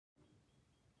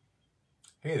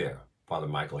Hey there, Father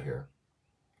Michael here.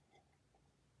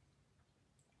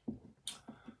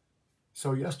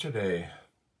 So, yesterday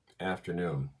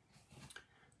afternoon,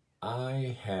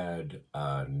 I had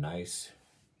a nice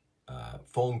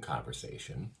phone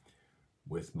conversation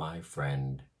with my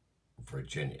friend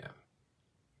Virginia.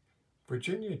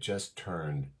 Virginia just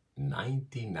turned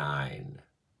 99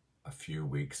 a few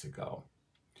weeks ago,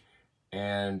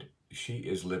 and she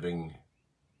is living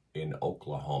in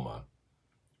Oklahoma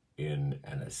in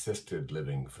an assisted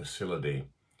living facility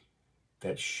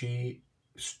that she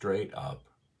straight up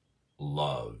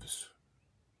loves.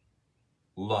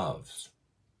 Loves.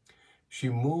 She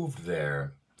moved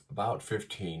there about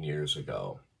 15 years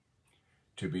ago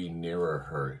to be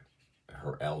nearer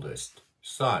her eldest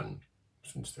son,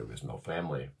 since there was no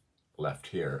family left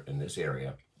here in this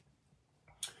area.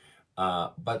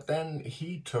 But then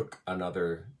he took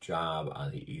another job on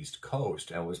the East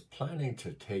Coast and was planning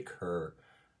to take her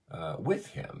with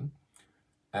him,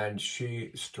 and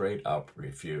she straight up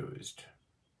refused.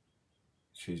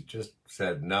 She just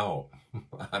said, "No,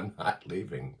 I'm not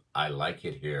leaving. I like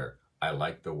it here. I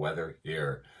like the weather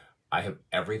here. I have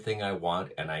everything I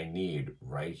want and I need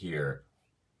right here.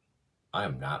 I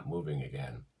am not moving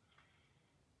again."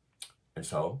 And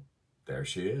so there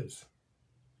she is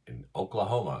in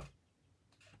Oklahoma,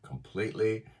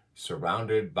 completely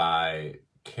surrounded by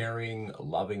caring,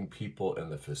 loving people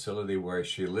in the facility where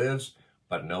she lives,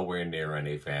 but nowhere near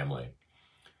any family.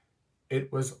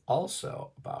 It was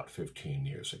also about 15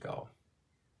 years ago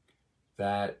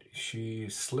that she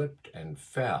slipped and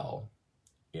fell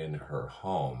in her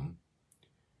home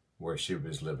where she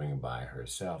was living by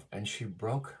herself, and she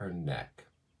broke her neck.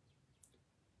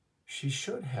 She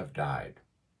should have died,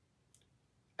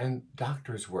 and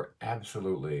doctors were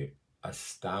absolutely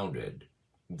astounded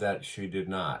that she did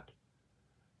not.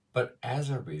 But as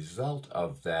a result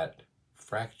of that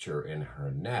fracture in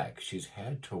her neck, she's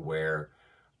had to wear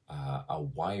a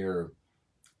wire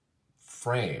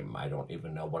frame. I don't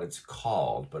even know what it's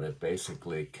called, but it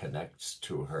basically connects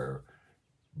to her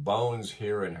bones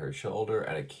here in her shoulder,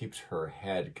 and it keeps her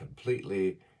head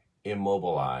completely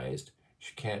immobilized.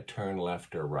 She can't turn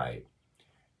left or right.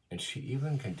 And she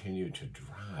even continued to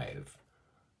drive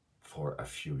for a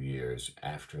few years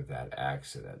after that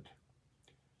accident.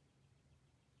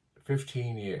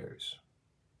 15 years.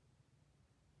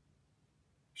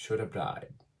 Should have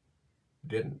died.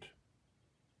 Didn't.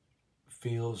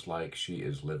 Feels like she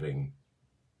is living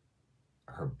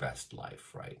her best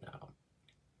life right now.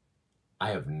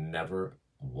 I have never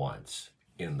once,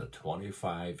 in the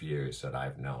 25 years that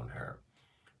I've known her,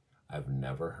 I've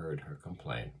never heard her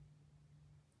complain.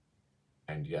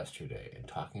 And yesterday, in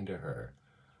talking to her,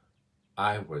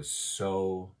 I was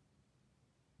so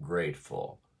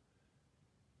grateful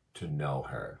to know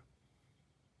her,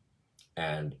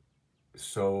 and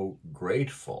so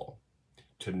grateful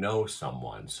to know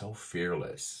someone so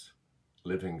fearless,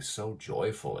 living so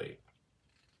joyfully.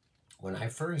 When I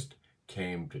first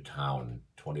came to town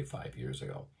 25 years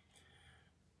ago,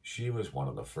 she was one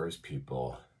of the first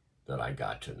people that I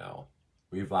got to know.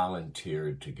 We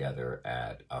volunteered together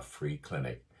at a free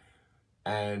clinic,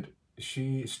 and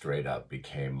she straight up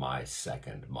became my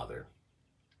second mother.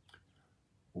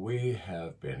 We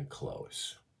have been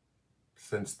close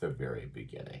since the very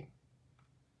beginning.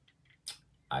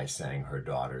 I sang her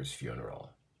daughter's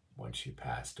funeral when she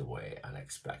passed away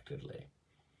unexpectedly.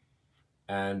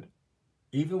 And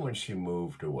even when she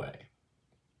moved away,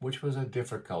 which was a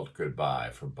difficult goodbye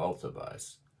for both of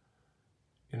us,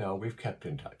 we've kept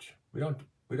in touch. We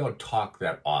don't talk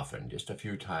that often, just a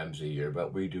few times a year,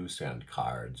 but we do send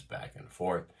cards back and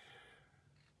forth.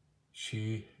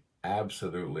 She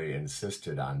absolutely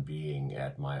insisted on being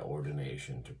at my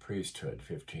ordination to priesthood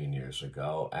 15 years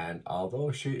ago, and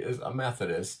although she is a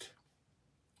Methodist,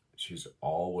 she's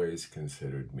always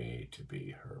considered me to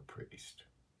be her priest.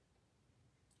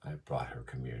 I've brought her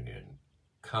communion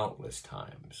countless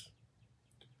times.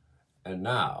 And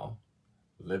now,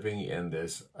 living in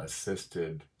this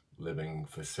assisted living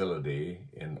facility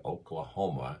in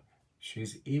Oklahoma,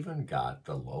 she's even got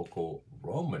the local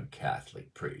Roman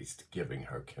Catholic priest giving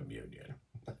her communion.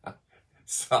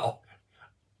 So,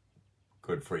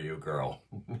 good for you, girl.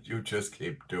 You just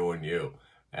keep doing you.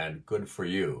 And good for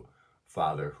you,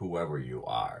 Father, whoever you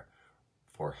are,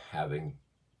 for having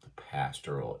the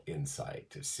pastoral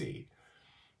insight to see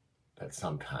that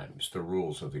sometimes the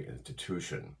rules of the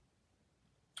institution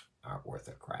aren't worth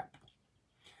a crap.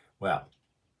 Well,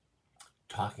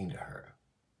 talking to her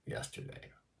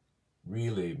yesterday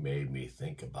really made me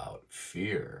think about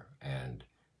fear and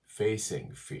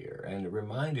facing fear, and it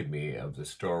reminded me of the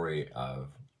story of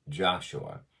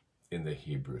Joshua in the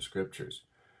Hebrew scriptures.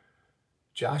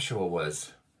 Joshua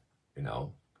was, you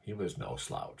know, he was no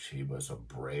slouch. He was a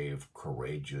brave,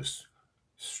 courageous,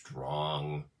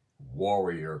 strong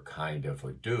warrior kind of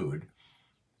a dude.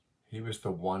 He was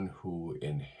the one who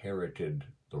inherited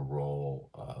the role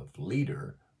of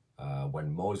leader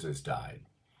when Moses died.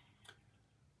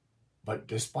 But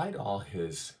despite all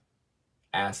his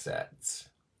assets,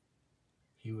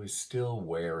 he was still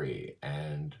wary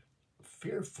and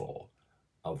fearful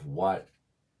of what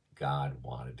God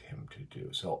wanted him to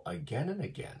do. So again and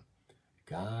again,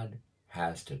 God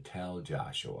has to tell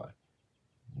Joshua,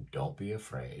 don't be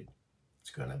afraid.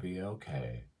 It's going to be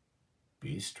okay.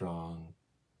 Be strong.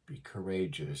 Be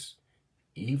courageous,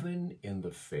 even in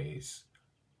the face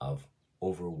of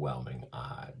overwhelming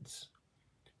odds.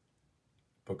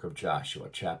 Book of Joshua,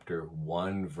 chapter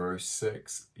 1, verse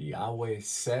 6. Yahweh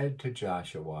said to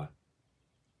Joshua,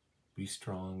 be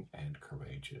strong and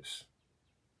courageous.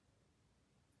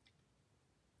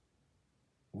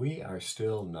 We are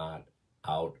still not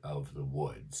out of the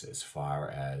woods as far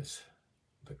as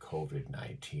the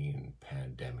COVID-19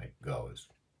 pandemic goes.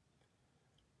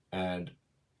 And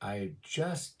I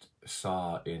just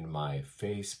saw in my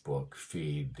Facebook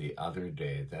feed the other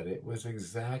day that it was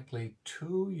exactly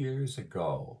 2 years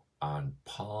ago on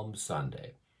Palm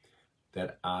Sunday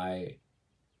that I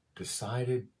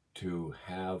decided to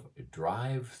have a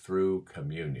drive-through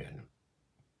communion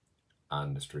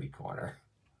on the street corner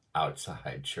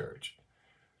outside church.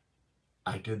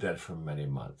 I did that for many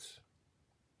months,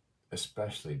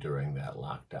 especially during that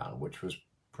lockdown, which was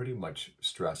pretty much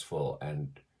stressful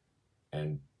and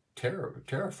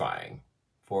terrifying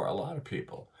for a lot of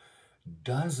people.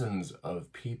 Dozens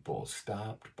of people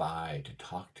stopped by to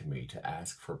talk to me, to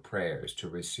ask for prayers, to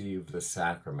receive the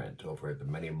sacrament over the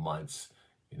many months,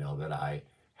 that I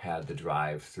had the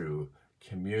drive-through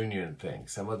communion thing.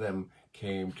 Some of them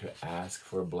came to ask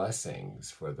for blessings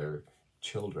for their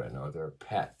children or their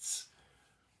pets.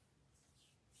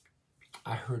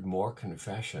 I heard more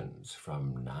confessions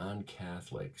from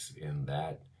non-Catholics in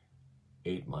that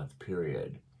 8-month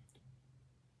period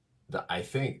I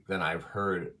think than I've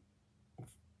heard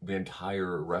the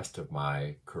entire rest of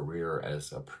my career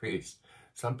as a priest.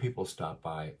 Some people stopped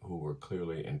by who were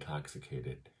clearly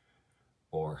intoxicated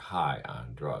or high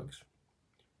on drugs.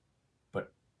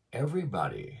 But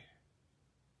everybody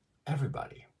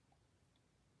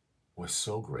was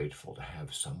so grateful to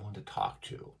have someone to talk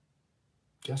to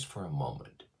just for a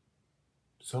moment.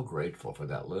 So grateful for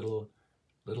that little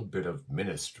bit of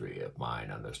ministry of mine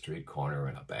on the street corner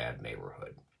in a bad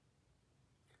neighborhood.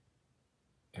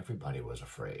 Everybody was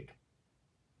afraid,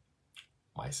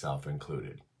 myself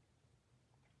included.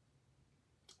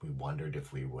 We wondered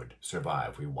if we would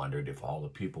survive. We wondered if all the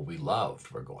people we loved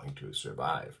were going to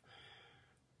survive.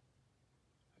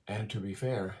 And to be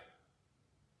fair,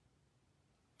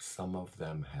 some of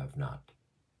them have not.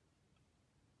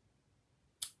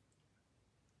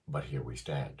 But here we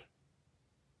stand.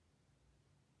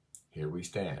 Here we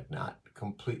stand, not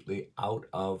completely out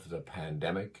of the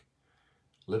pandemic,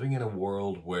 living in a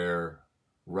world where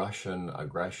Russian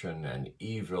aggression and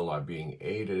evil are being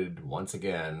aided once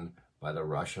again by the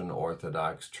Russian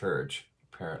Orthodox Church.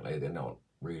 Apparently they don't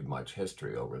read much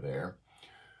history over there.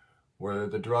 Where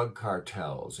the drug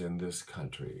cartels in this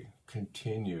country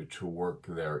continue to work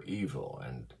their evil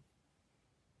and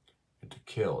to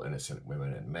kill innocent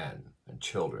women and men and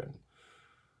children.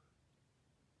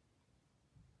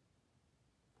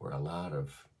 Where a lot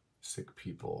of sick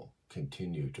people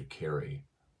continue to carry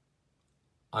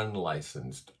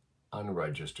unlicensed,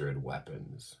 unregistered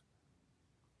weapons.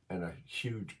 And a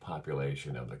huge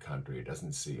population of the country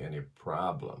doesn't see any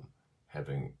problem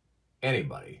having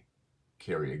anybody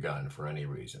carry a gun for any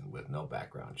reason with no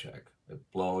background check. It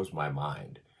blows my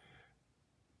mind.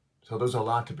 So there's a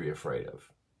lot to be afraid of.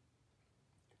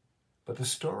 But the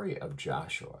story of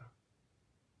Joshua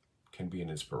can be an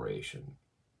inspiration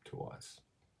to us,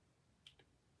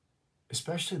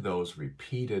 especially those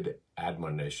repeated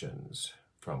admonitions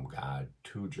from God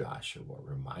to Joshua,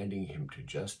 reminding him to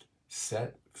just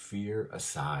set fear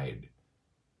aside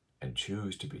and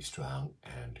choose to be strong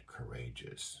and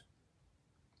courageous.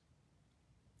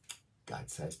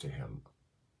 God says to him,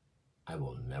 I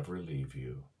will never leave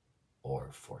you or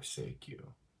forsake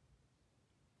you.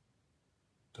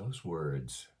 Those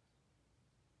words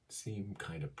seem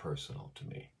kind of personal to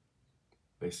me.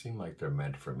 They seem like they're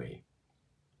meant for me,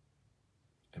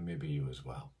 and maybe you as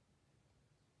well.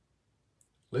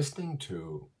 Listening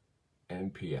to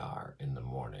NPR in the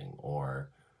morning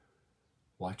or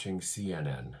watching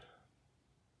CNN,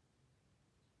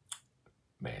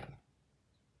 man,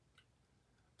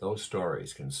 those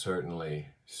stories can certainly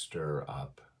stir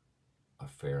up a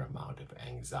fair amount of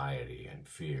anxiety and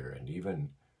fear, and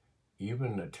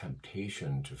even a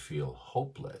temptation to feel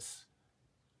hopeless.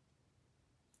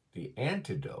 The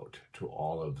antidote to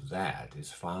all of that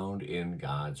is found in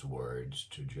God's words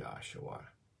to Joshua.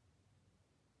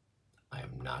 I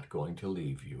am not going to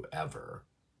leave you ever.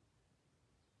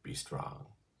 Be strong.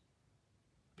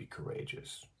 Be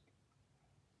courageous.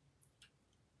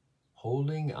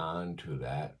 Holding on to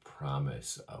that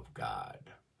promise of God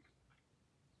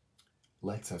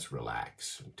lets us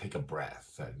relax and take a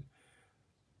breath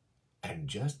and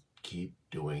just keep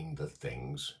doing the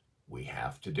things we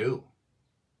have to do.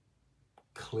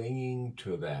 Clinging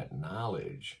to that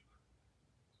knowledge,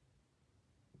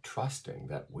 trusting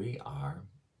that we are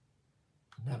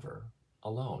never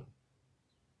alone.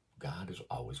 God is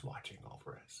always watching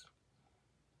over us.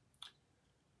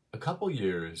 A couple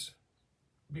years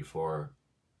before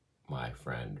my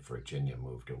friend Virginia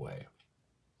moved away,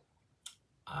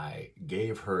 I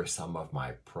gave her some of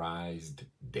my prized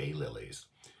daylilies,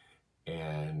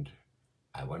 and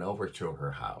I went over to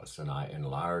her house and I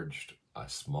enlarged a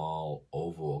small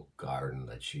oval garden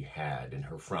that she had in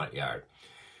her front yard.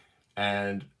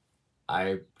 And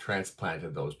I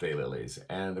transplanted those daylilies.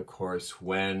 And of course,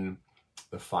 when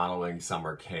the following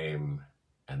summer came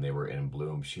and they were in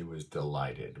bloom, she was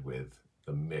delighted with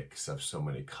the mix of so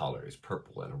many colors,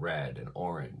 purple and red and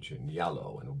orange and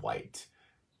yellow and white,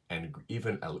 and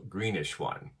even a greenish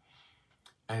one.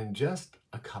 And just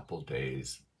a couple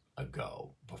days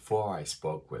ago, before I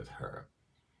spoke with her,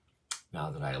 now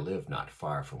that I live not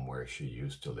far from where she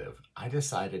used to live, I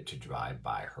decided to drive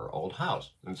by her old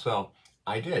house. And so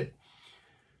I did,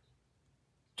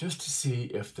 just to see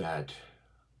if that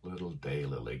little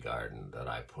daylily garden that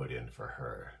I put in for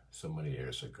her so many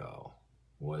years ago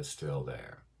was still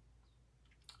there.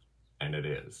 And it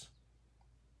is.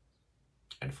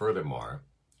 And furthermore,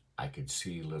 I could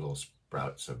see little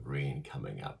sprouts of green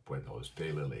coming up where those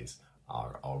daylilies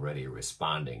are already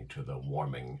responding to the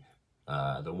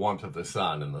warmth of the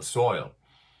sun and the soil.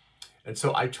 And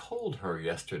so I told her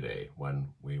yesterday when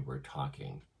we were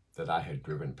talking that I had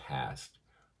driven past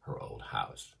her old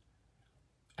house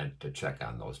and to check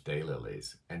on those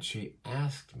daylilies. And she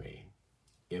asked me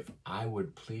if I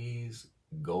would please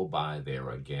go by there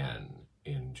again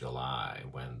in July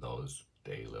when those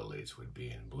daylilies would be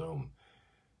in bloom,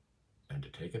 and to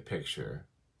take a picture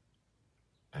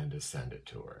and to send it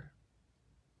to her,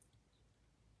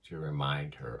 to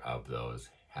remind her of those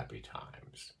happy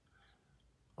times,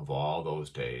 of all those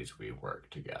days we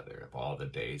worked together, of all the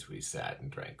days we sat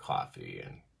and drank coffee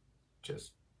and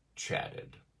just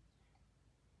chatted.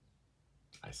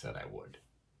 I said I would,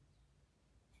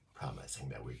 promising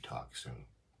that we'd talk soon.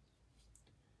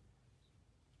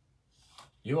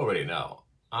 You already know,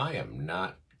 I am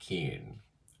not keen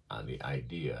on the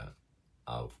idea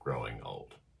of growing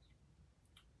old,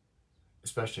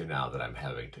 especially now that I'm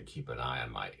having to keep an eye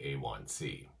on my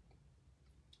A1C.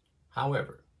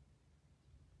 However,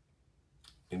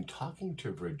 in talking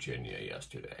to Virginia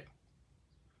yesterday,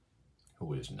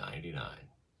 who is 99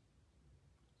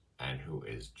 and who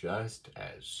is just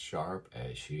as sharp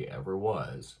as she ever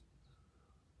was,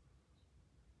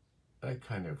 that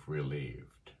kind of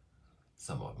relieved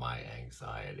some of my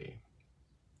anxiety.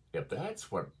 If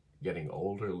that's what getting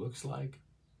older looks like,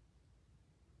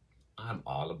 I'm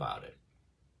all about it.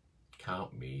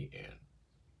 Count me in.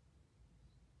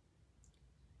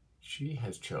 She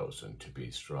has chosen to be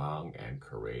strong and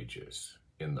courageous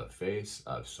in the face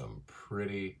of some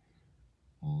pretty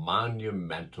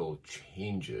monumental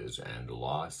changes and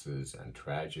losses and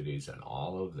tragedies and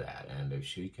all of that. And if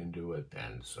she can do it,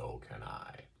 then so can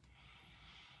I.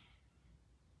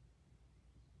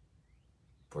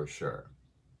 For sure.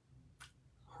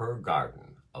 Her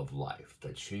garden of life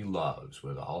that she loves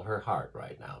with all her heart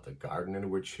right now, the garden in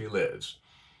which she lives,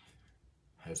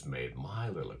 has made my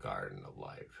little garden of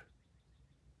life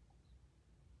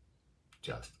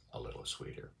just a little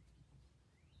sweeter.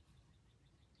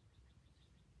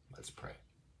 Let's pray.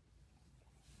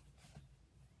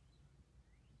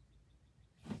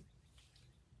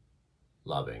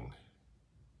 Loving,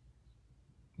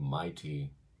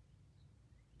 mighty,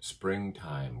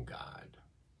 springtime God,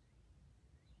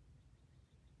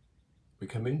 we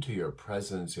come into your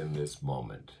presence in this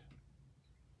moment,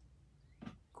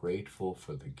 grateful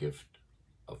for the gift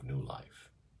of new life.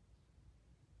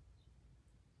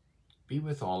 Be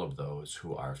with all of those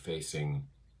who are facing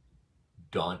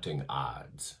daunting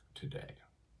odds today.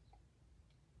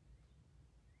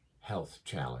 Health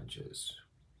challenges,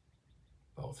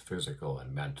 both physical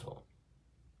and mental.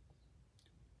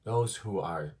 Those who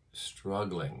are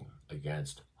struggling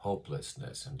against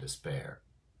hopelessness and despair.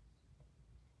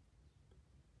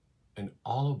 and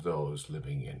all of those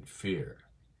living in fear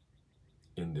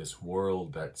in this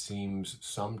world that seems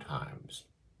sometimes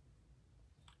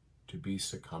to be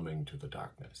succumbing to the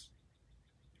darkness.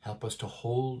 Help us to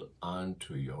hold on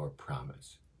to your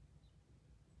promise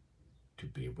to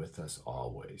be with us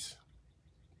always,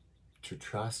 to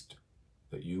trust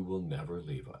that you will never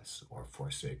leave us or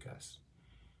forsake us,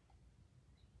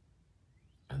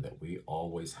 and that we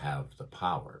always have the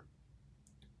power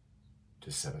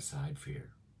to set aside fear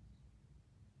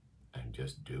and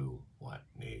just do what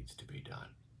needs to be done.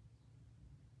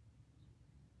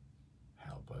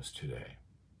 Help us today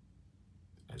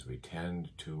as we tend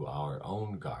to our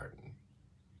own garden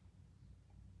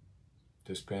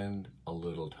to spend a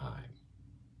little time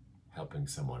helping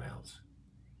someone else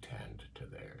tend to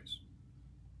theirs.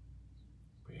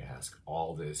 We ask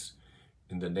all this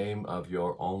in the name of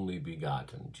your only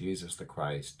begotten, Jesus the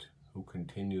Christ, who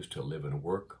continues to live and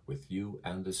work with you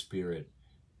and the Spirit,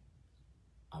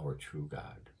 our true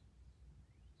God,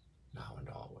 now and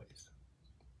always.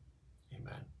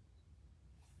 Amen.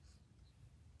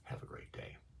 Have a great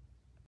day.